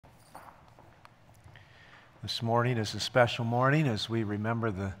This morning is a special morning as we remember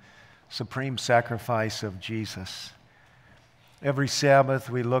the supreme sacrifice of Jesus. Every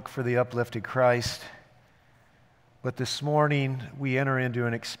Sabbath we look for the uplifted Christ, but this morning we enter into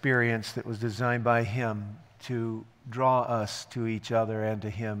an experience that was designed by Him to draw us to each other and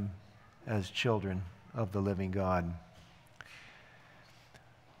to Him as children of the living God.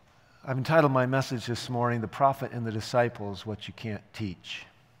 I've entitled my message this morning, "The Prophet and the Disciples, What You Can't Teach."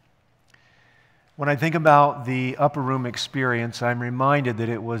 When I think about the upper room experience, I'm reminded that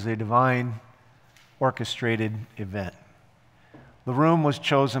it was a divine orchestrated event. The room was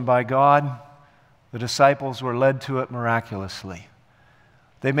chosen by God. The disciples were led to it miraculously.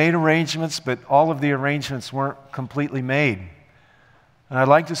 They made arrangements, but all of the arrangements weren't completely made. And I'd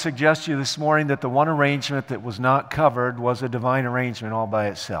like to suggest to you this morning that the one arrangement that was not covered was a divine arrangement all by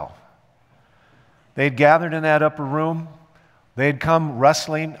itself. They had gathered in that upper room. They had come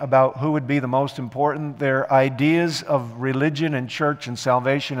wrestling about who would be the most important. Their ideas of religion and church and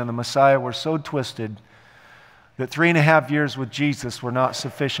salvation and the Messiah were so twisted that 3.5 years with Jesus were not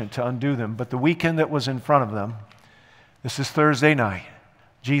sufficient to undo them. But the weekend that was in front of them, this is Thursday night.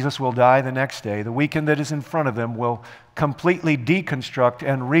 Jesus will die the next day. The weekend that is in front of them will completely deconstruct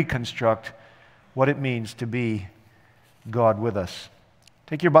and reconstruct what it means to be God with us.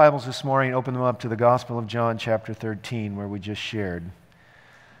 Take your Bibles this morning, open them up to the Gospel of John chapter 13, where we just shared.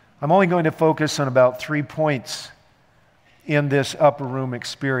 I'm only going to focus on about 3 points in this upper room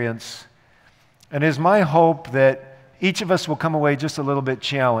experience. And it is my hope that each of us will come away just a little bit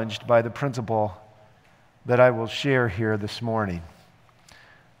challenged by the principle that I will share here this morning.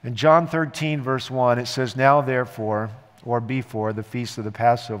 In John 13, verse 1, it says, "Now therefore, or before the feast of the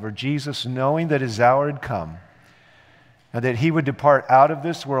Passover, Jesus, knowing that his hour had come, and that he would depart out of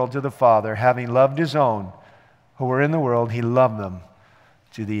this world to the Father, having loved his own who were in the world, he loved them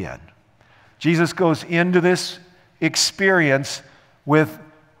to the end." Jesus goes into this experience with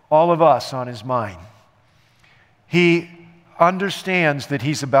all of us on his mind. He understands that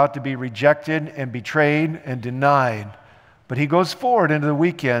he's about to be rejected and betrayed and denied, but he goes forward into the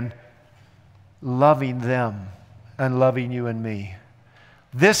weekend loving them and loving you and me.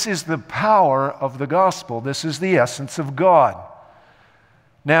 This is the power of the gospel. This is the essence of God.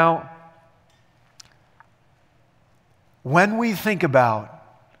 Now, when we think about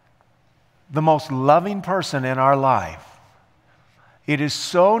the most loving person in our life, it is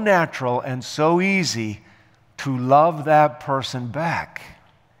so natural and so easy to love that person back.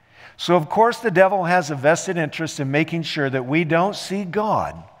 So, of course, the devil has a vested interest in making sure that we don't see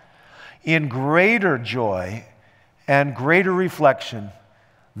God in greater joy and greater reflection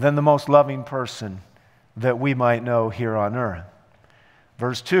than the most loving person that we might know here on earth.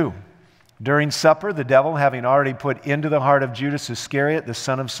 Verse 2, "During supper, the devil, having already put into the heart of Judas Iscariot, the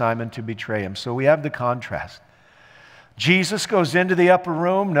son of Simon, to betray him." So we have the contrast. Jesus goes into the upper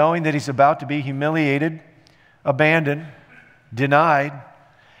room knowing that he's about to be humiliated, abandoned, denied.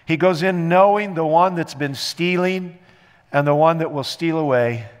 He goes in knowing the one that's been stealing and the one that will steal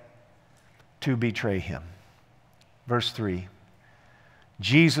away to betray him. Verse 3,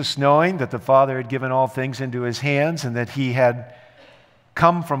 "Jesus, knowing that the Father had given all things into his hands and that he had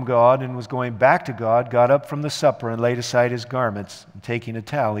come from God and was going back to God, got up from the supper and laid aside his garments, and taking a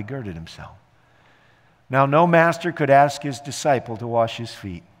towel, he girded himself. Now no master could ask his disciple to wash his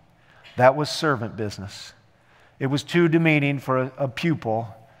feet. That was servant business. It was too demeaning for a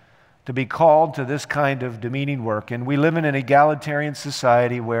pupil to be called to this kind of demeaning work. And we live in an egalitarian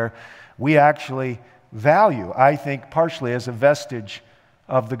society where we actually value, I think partially as a vestige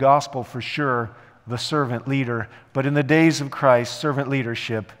of the gospel for sure, the servant leader. But in the days of Christ, servant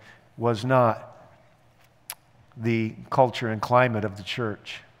leadership was not the culture and climate of the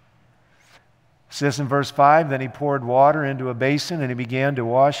church. It says in verse 5, "Then he poured water into a basin and he began to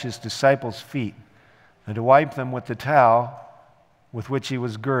wash his disciples' feet and to wipe them with the towel with which he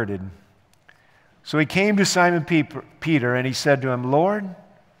was girded. So he came to Simon Peter and he said to him, 'Lord,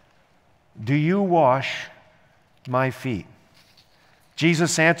 do you wash my feet?'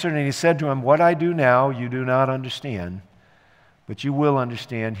 Jesus answered and he said to him, 'What I do now you do not understand, but you will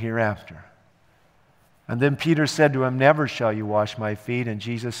understand hereafter.' And then Peter said to him, 'Never shall you wash my feet.' And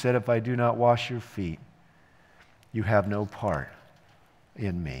Jesus said, 'If I do not wash your feet, you have no part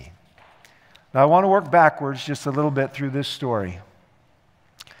in me.'" Now I want to work backwards just a little bit through this story.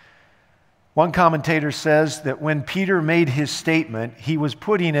 One commentator says that when Peter made his statement, he was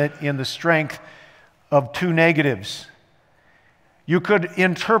putting it in the strength of two negatives. You could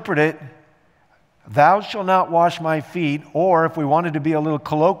interpret it, "Thou shalt not wash my feet," or if we wanted to be a little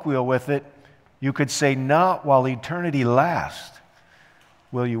colloquial with it, you could say, "Not while eternity lasts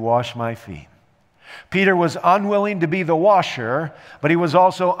will you wash my feet." Peter was unwilling to be the washer, but he was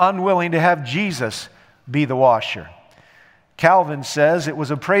also unwilling to have Jesus be the washer. Calvin says it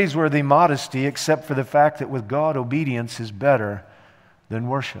was a praiseworthy modesty, except for the fact that with God, obedience is better than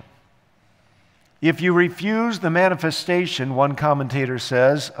worship. If you refuse the manifestation, one commentator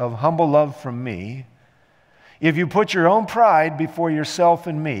says, of humble love from me, if you put your own pride before yourself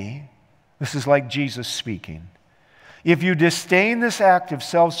and me, this is like Jesus speaking. If you disdain this act of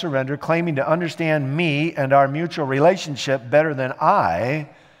self-surrender, claiming to understand me and our mutual relationship better than I,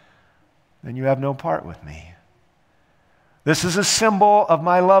 then you have no part with me. This is a symbol of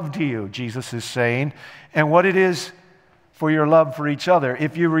my love to you, Jesus is saying, and what it is for your love for each other.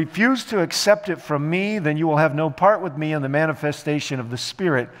 If you refuse to accept it from me, then you will have no part with me in the manifestation of the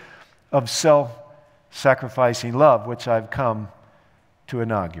spirit of self-sacrificing love, which I've come to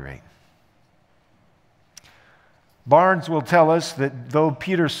inaugurate. Barnes will tell us that though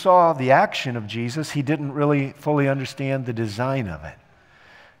Peter saw the action of Jesus, he didn't really fully understand the design of it.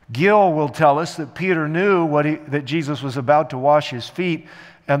 Gill will tell us that Peter knew that Jesus was about to wash his feet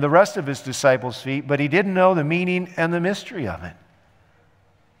and the rest of his disciples' feet, but he didn't know the meaning and the mystery of it.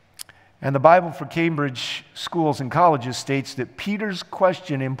 And the Bible for Cambridge schools and colleges states that Peter's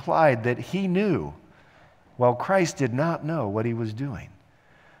question implied that he knew, while Christ did not know what he was doing.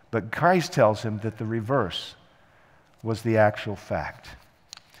 But Christ tells him that the reverse was the actual fact.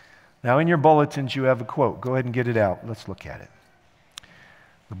 Now, in your bulletins, you have a quote. Go ahead and get it out. Let's look at it.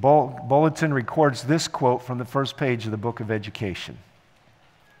 The bulletin records this quote from the first page of the book of Education.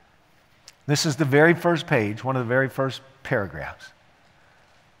 This is the very first page, one of the very first paragraphs.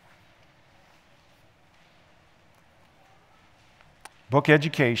 Book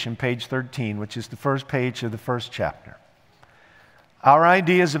Education, page 13, which is the first page of the first chapter. Our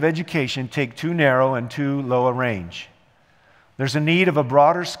ideas of education take too narrow and too low a range. There's a need of a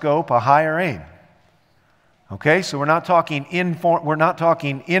broader scope, a higher aim. Okay, so we're not talking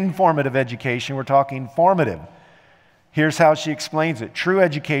informative education, we're talking formative. Here's how she explains it. True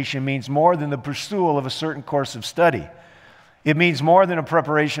education means more than the pursuit of a certain course of study. It means more than a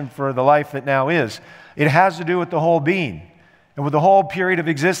preparation for the life that now is. It has to do with the whole being and with the whole period of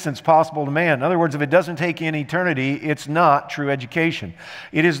existence possible to man. In other words, if it doesn't take in eternity, it's not true education.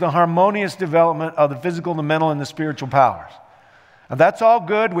 It is the harmonious development of the physical, the mental, and the spiritual powers. And that's all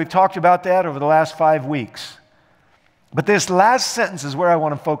good. We've talked about that over the last 5 weeks. But this last sentence is where I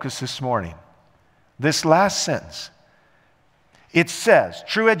want to focus this morning. This last sentence. It says,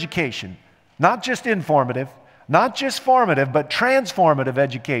 true education, not just informative, not just formative, but transformative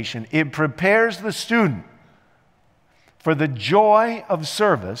education. It prepares the student for the joy of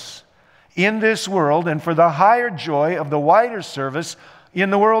service in this world and for the higher joy of the wider service in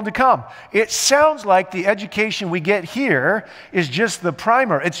the world to come. It sounds like the education we get here is just the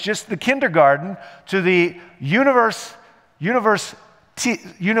primer. It's just the kindergarten to the university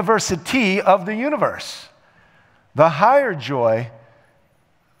of the universe. The higher joy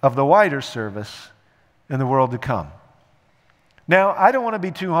of the wider service in the world to come. Now, I don't want to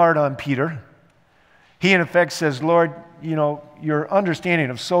be too hard on Peter. He, in effect, says, Lord, you know, your understanding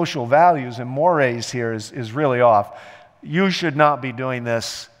of social values and mores here is really off. You should not be doing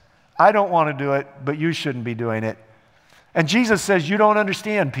this. I don't want to do it, but you shouldn't be doing it. And Jesus says, you don't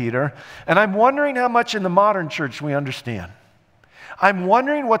understand, Peter. And I'm wondering how much in the modern church we understand. I'm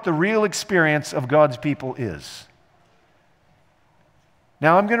wondering what the real experience of God's people is.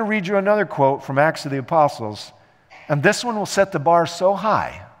 Now, I'm going to read you another quote from Acts of the Apostles, and this one will set the bar so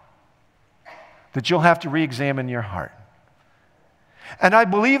high that you'll have to re-examine your heart. And I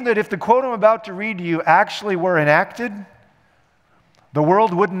believe that if the quote I'm about to read to you actually were enacted, the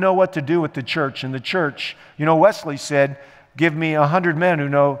world wouldn't know what to do with the church. And the church, you know, Wesley said, give me 100 men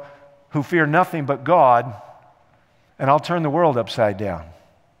who fear nothing but God, and I'll turn the world upside down.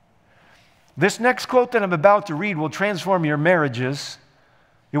 This next quote that I'm about to read will transform your marriages.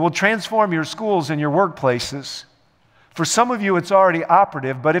 It will transform your schools and your workplaces. For some of you, it's already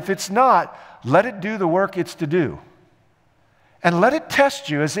operative, but if it's not, let it do the work it's to do. And let it test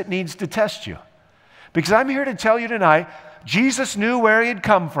you as it needs to test you. Because I'm here to tell you tonight, Jesus knew where he had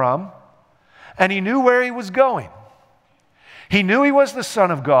come from, and he knew where he was going. He knew he was the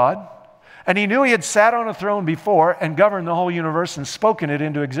Son of God, and he knew he had sat on a throne before and governed the whole universe and spoken it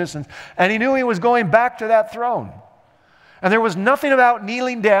into existence, and he knew he was going back to that throne. And there was nothing about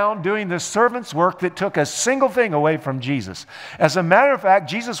kneeling down, doing the servant's work that took a single thing away from Jesus. As a matter of fact,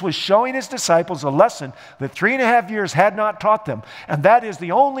 Jesus was showing his disciples a lesson that 3.5 years had not taught them. And that is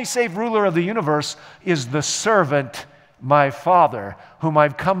the only safe ruler of the universe is the servant, my Father, whom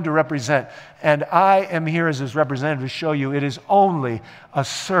I've come to represent. And I am here as his representative to show you it is only a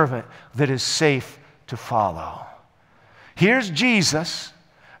servant that is safe to follow. Here's Jesus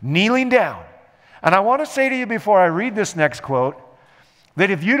kneeling down. And I want to say to you before I read this next quote, that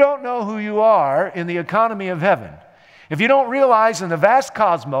if you don't know who you are in the economy of heaven, if you don't realize in the vast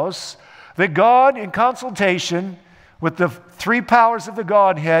cosmos that God, in consultation with the three powers of the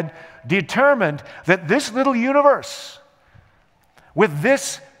Godhead, determined that this little universe, with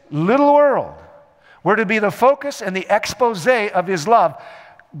this little world, were to be the focus and the expose of His love,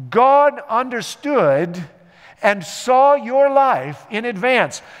 God understood and saw your life in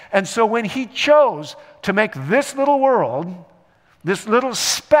advance. And so when He chose to make this little world, this little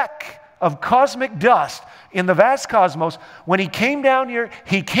speck of cosmic dust in the vast cosmos, when He came down here,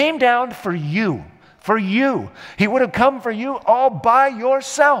 He came down for you. For you. He would have come for you all by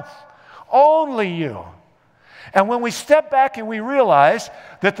yourself. Only you. And when we step back and we realize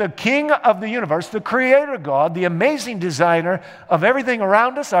that the King of the universe, the Creator God, the amazing designer of everything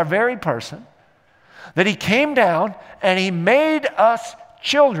around us, our very person, that He came down and He made us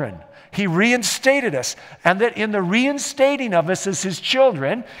children. He reinstated us. And that in the reinstating of us as His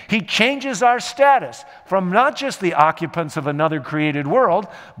children, He changes our status from not just the occupants of another created world,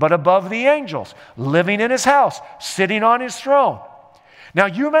 but above the angels, living in His house, sitting on His throne. Now,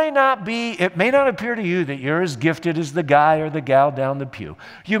 it may not appear to you that you're as gifted as the guy or the gal down the pew.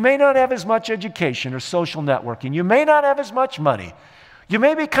 You may not have as much education or social networking. You may not have as much money. You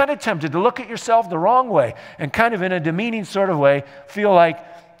may be kind of tempted to look at yourself the wrong way and kind of in a demeaning sort of way feel like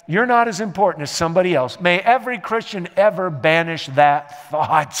you're not as important as somebody else. May every Christian ever banish that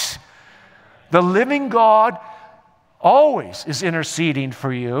thought. The living God always is interceding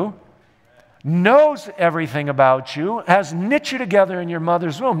for you, knows everything about you, has knit you together in your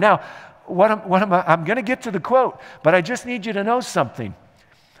mother's womb. Now, I'm going to get to the quote, but I just need you to know something.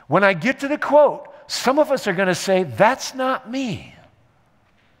 When I get to the quote, some of us are going to say, that's not me.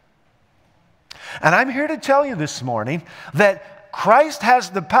 And I'm here to tell you this morning that Christ has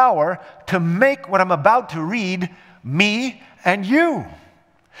the power to make what I'm about to read me and you.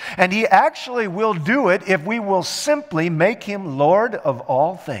 And He actually will do it if we will simply make Him Lord of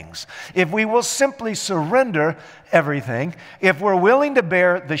all things. If we will simply surrender everything. If we're willing to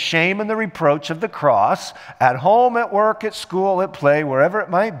bear the shame and the reproach of the cross at home, at work, at school, at play, wherever it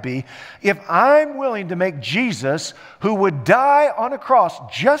might be. If I'm willing to make Jesus, who would die on a cross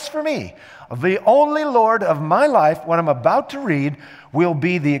just for me, the only Lord of my life, what I'm about to read will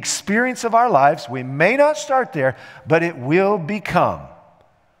be the experience of our lives. We may not start there, but it will become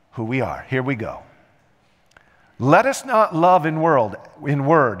who we are. Here we go. Let us not love in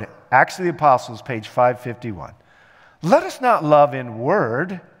word. Acts of the Apostles, page 551. Let us not love in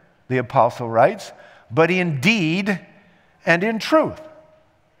word, the apostle writes, but in deed and in truth.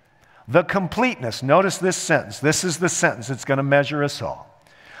 The completeness, notice this sentence. This is the sentence that's going to measure us all.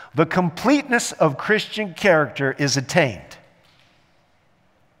 The completeness of Christian character is attained.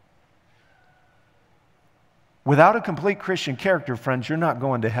 Without a complete Christian character, friends, you're not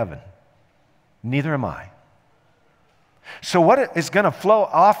going to heaven. Neither am I. So what is going to flow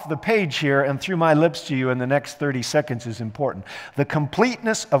off the page here and through my lips to you in the next 30 seconds is important. The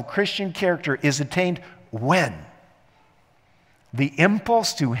completeness of Christian character is attained when the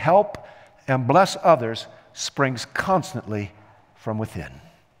impulse to help and bless others springs constantly from within.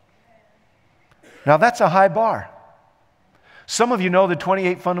 Now that's a high bar. Some of you know the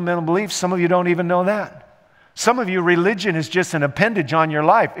 28 fundamental beliefs. Some of you don't even know that. Some of you, religion is just an appendage on your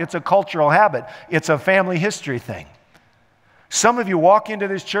life. It's a cultural habit. It's a family history thing. Some of you walk into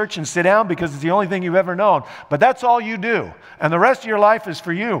this church and sit down because it's the only thing you've ever known. But that's all you do. And the rest of your life is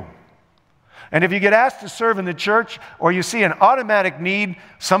for you. And if you get asked to serve in the church or you see an automatic need,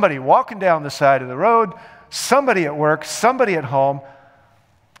 somebody walking down the side of the road, somebody at work, somebody at home,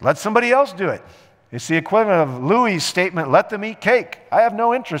 let somebody else do it. It's the equivalent of Louis' statement, let them eat cake. I have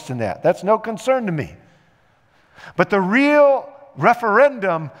no interest in that. That's no concern to me. But the real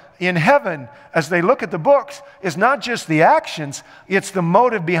referendum in heaven, as they look at the books, is not just the actions, it's the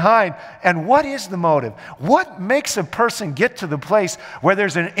motive behind. And what is the motive? What makes a person get to the place where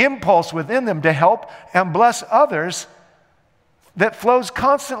there's an impulse within them to help and bless others that flows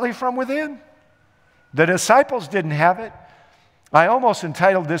constantly from within? The disciples didn't have it. I almost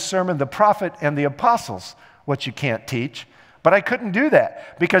entitled this sermon, The Prophet and the Apostles, What You Can't Teach. But I couldn't do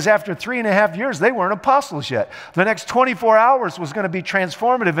that because after 3.5 years, they weren't apostles yet. The next 24 hours was going to be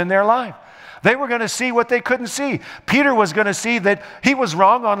transformative in their life. They were going to see what they couldn't see. Peter was going to see that he was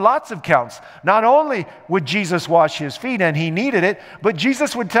wrong on lots of counts. Not only would Jesus wash his feet, and he needed it, but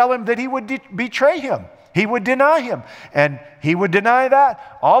Jesus would tell him that he would betray him. He would deny him, and he would deny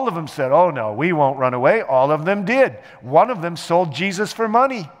that. All of them said, oh no, we won't run away. All of them did. One of them sold Jesus for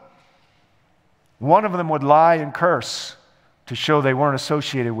money. one of them would lie and curse to show they weren't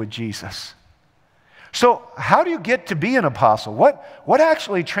associated with Jesus. So how do you get to be an apostle? What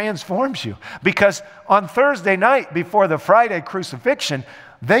actually transforms you? Because on Thursday night before the Friday crucifixion,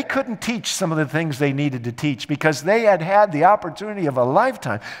 they couldn't teach some of the things they needed to teach because they had had the opportunity of a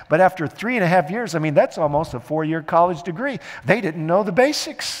lifetime. But after 3.5 years, I mean, that's almost a 4-year college degree. They didn't know the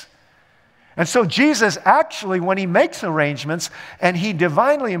basics. And so Jesus actually, when he makes arrangements and he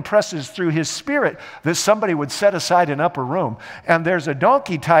divinely impresses through his Spirit that somebody would set aside an upper room, and there's a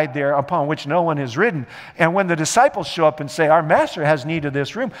donkey tied there upon which no one has ridden, and when the disciples show up and say, our master has need of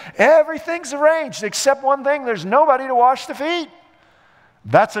this room, everything's arranged except one thing: there's nobody to wash the feet.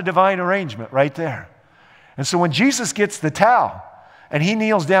 That's a divine arrangement right there. And so when Jesus gets the towel and he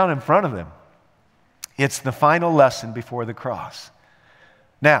kneels down in front of them, it's the final lesson before the cross.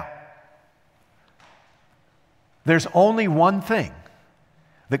 Now, there's only one thing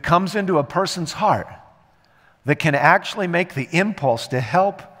that comes into a person's heart that can actually make the impulse to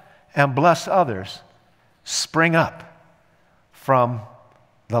help and bless others spring up from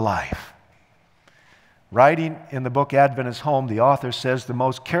the life. Writing in the book Adventist Home, the author says, the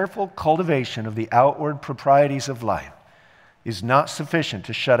most careful cultivation of the outward proprieties of life is not sufficient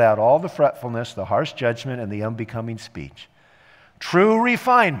to shut out all the fretfulness, the harsh judgment, and the unbecoming speech. True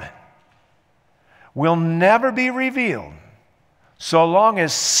refinement will never be revealed so long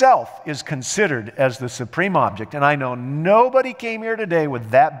as self is considered as the supreme object. And I know nobody came here today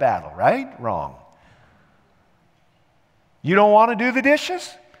with that battle, right? Wrong. You don't want to do the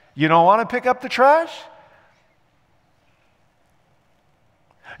dishes? You don't want to pick up the trash?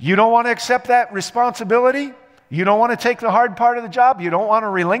 You don't want to accept that responsibility? You don't want to take the hard part of the job? You don't want to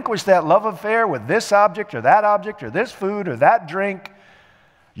relinquish that love affair with this object or this food or that drink?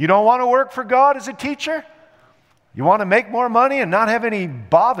 You don't want to work for God as a teacher? You want to make more money and not have any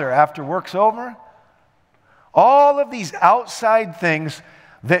bother after work's over? All of these outside things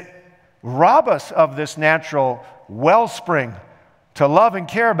that rob us of this natural wellspring to love and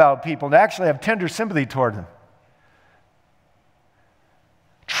care about people, to actually have tender sympathy toward them.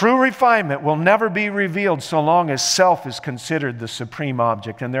 True refinement will never be revealed so long as self is considered the supreme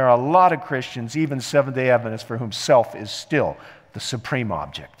object. And there are a lot of Christians, even Seventh-day Adventists, for whom self is still the supreme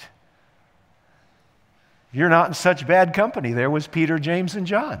object. You're not in such bad company. There was Peter, James, and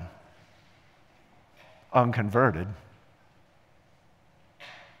John, unconverted.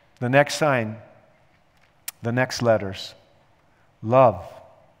 The next sign, the next letters. Love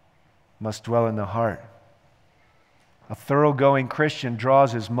must dwell in the heart. A thoroughgoing Christian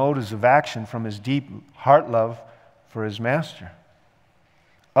draws his motives of action from his deep heart love for his master.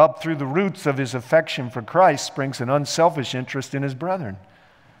 Up through the roots of his affection for Christ springs an unselfish interest in his brethren.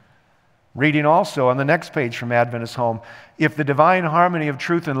 Reading also on the next page from Adventist Home, if the divine harmony of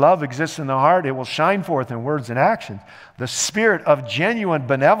truth and love exists in the heart, it will shine forth in words and actions. The spirit of genuine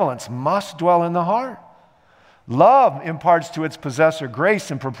benevolence must dwell in the heart. Love imparts to its possessor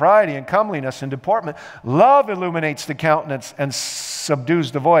grace and propriety and comeliness and deportment. Love illuminates the countenance and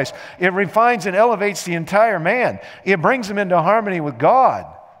subdues the voice. It refines and elevates the entire man. It brings him into harmony with God.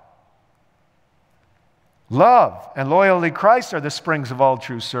 Love and loyalty to Christ are the springs of all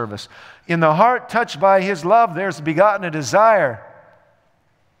true service. In the heart touched by his love, there's begotten a desire.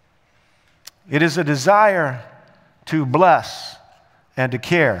 It is a desire to bless and to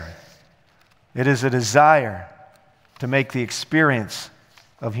care. It is a desire to make the experience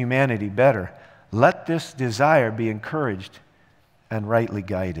of humanity better. Let this desire be encouraged and rightly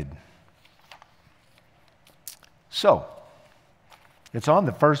guided. So, it's on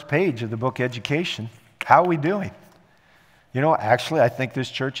the first page of the book Education. How are we doing? You know, actually, I think this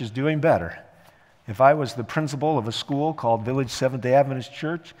church is doing better. If I was the principal of a school called Village SDA Adventist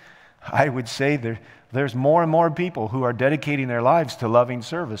Church, I would say there's more and more people who are dedicating their lives to loving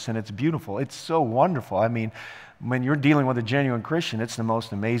service, and it's beautiful. It's so wonderful. I mean, when you're dealing with a genuine Christian, it's the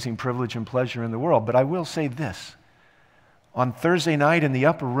most amazing privilege and pleasure in the world. But I will say this. On Thursday night in the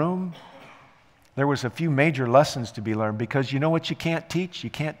upper room, there was a few major lessons to be learned, because you know what you can't teach? You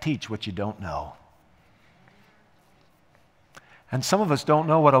can't teach what you don't know. And some of us don't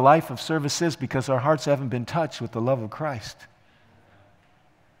know what a life of service is because our hearts haven't been touched with the love of Christ.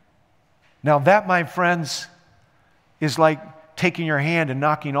 Now that, my friends, is like taking your hand and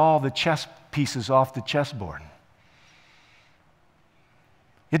knocking all the chess pieces off the chessboard.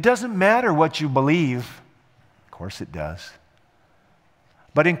 It doesn't matter what you believe. Of course it does.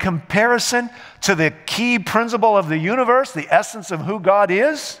 But in comparison to the key principle of the universe, the essence of who God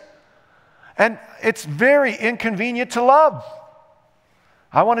is, and it's very inconvenient to love.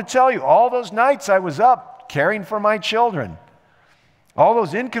 I want to tell you, all those nights I was up caring for my children, all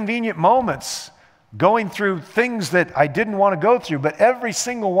those inconvenient moments going through things that I didn't want to go through, but every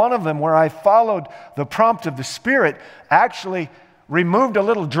single one of them where I followed the prompt of the Spirit actually removed a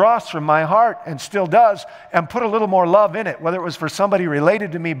little dross from my heart, and still does, and put a little more love in it, whether it was for somebody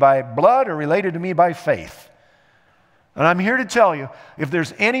related to me by blood or related to me by faith. And I'm here to tell you, if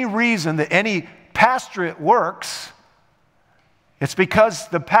there's any reason that any pastorate works, it's because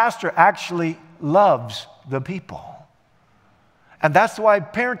the pastor actually loves the people. And that's why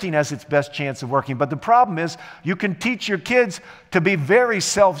parenting has its best chance of working. But the problem is, you can teach your kids to be very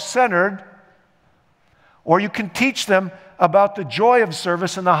self-centered, or you can teach them about the joy of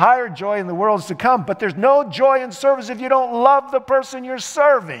service and the higher joy in the worlds to come. But there's no joy in service if you don't love the person you're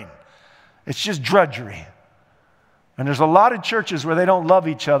serving. It's just drudgery. And there's a lot of churches where they don't love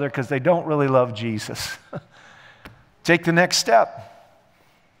each other because they don't really love Jesus. Take the next step.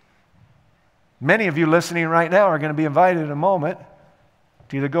 Many of you listening right now are going to be invited in a moment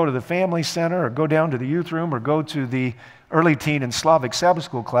to either go to the family center or go down to the youth room or go to the early teen and Slavic Sabbath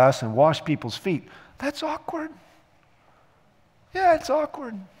school class and wash people's feet. That's awkward. Yeah, it's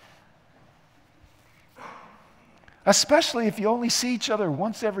awkward. Especially if you only see each other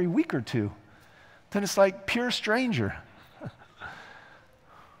once every week or two. Then it's like pure stranger.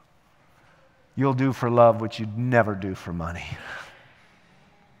 You'll do for love what you'd never do for money.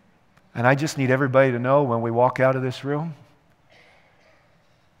 And I just need everybody to know when we walk out of this room,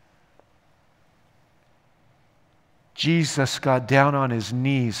 Jesus got down on his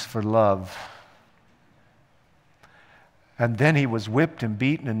knees for love. And then he was whipped and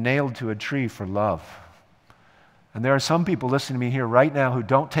beaten and nailed to a tree for love. And there are some people listening to me here right now who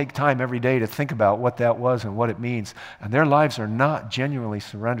don't take time every day to think about what that was and what it means. And their lives are not genuinely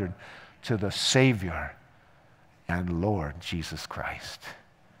surrendered to the Savior and Lord Jesus Christ.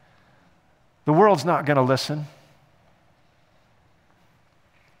 The world's not going to listen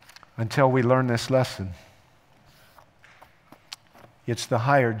until we learn this lesson. It's the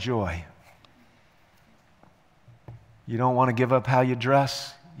higher joy. You don't want to give up how you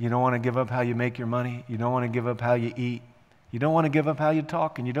dress. You don't want to give up how you make your money. You don't want to give up how you eat. You don't want to give up how you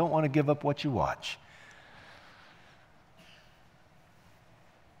talk, and you don't want to give up what you watch.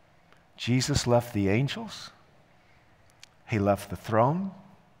 Jesus left the angels. He left the throne.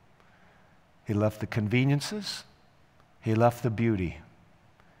 He left the conveniences. He left the beauty.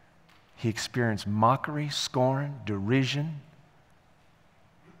 He experienced mockery, scorn, derision.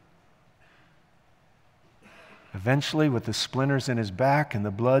 Eventually, with the splinters in his back and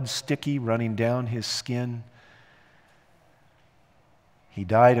the blood sticky running down his skin, he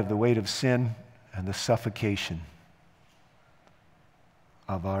died of the weight of sin and the suffocation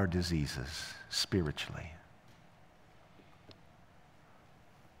of our diseases spiritually.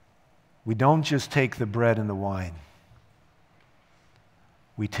 We don't just take the bread and the wine.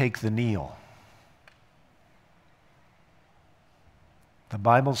 We take the meal. The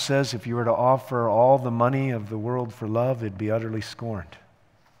Bible says if you were to offer all the money of the world for love, it'd be utterly scorned.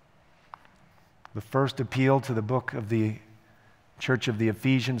 The first appeal to the book of the church of the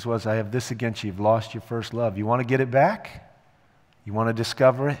Ephesians was, I have this against you, you've lost your first love. You want to get it back? You want to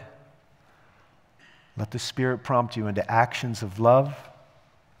discover it? Let the Spirit prompt you into actions of love,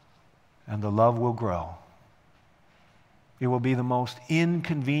 and the love will grow. It will be the most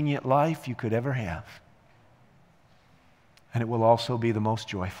inconvenient life you could ever have. And it will also be the most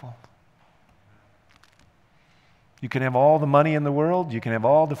joyful. You can have all the money in the world, you can have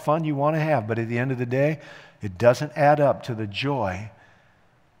all the fun you want to have, but at the end of the day, it doesn't add up to the joy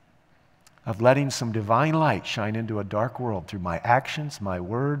of letting some divine light shine into a dark world through my actions, my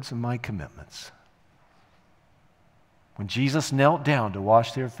words, and my commitments. When Jesus knelt down to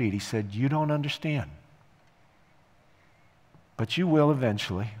wash their feet, he said, you don't understand, but you will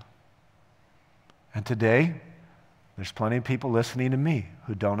eventually. And today, there's plenty of people listening to me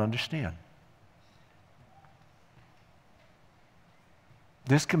who don't understand.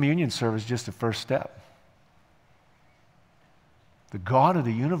 This communion service is just the first step. The God of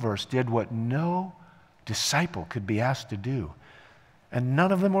the universe did what no disciple could be asked to do, and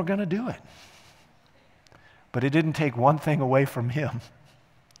none of them were going to do it. But it didn't take one thing away from him.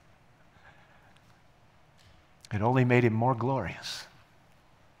 It only made him more glorious.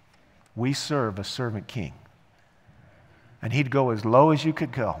 We serve a servant king. And he'd go as low as you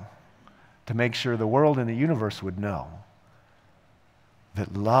could go to make sure the world and the universe would know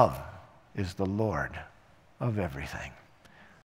that love is the Lord of everything.